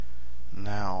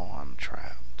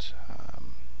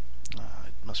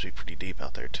must be pretty deep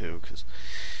out there too, because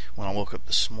when I woke up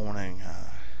this morning,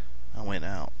 I went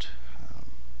out.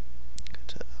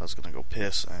 I was gonna go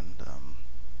piss, and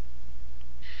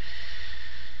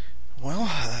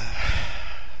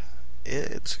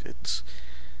it's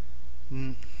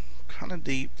kind of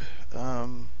deep. I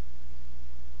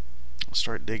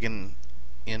started digging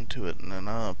into it and then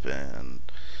up, and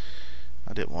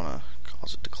I didn't want to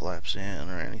cause it to collapse in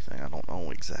or anything. I don't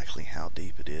know exactly how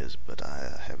deep it is, but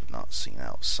I have not seen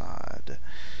outside,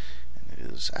 and it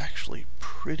is actually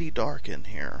pretty dark in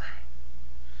here.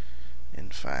 In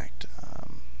fact,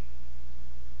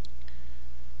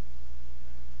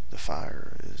 the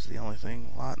fire is the only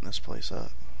thing lighting this place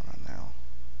up right now.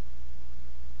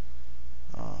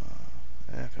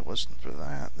 If it wasn't for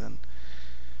that, then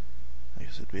I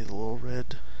guess it'd be the little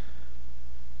red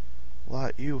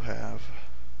light you have.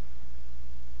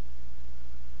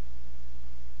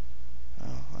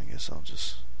 Well, I guess I'll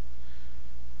just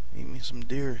eat me some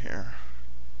deer here.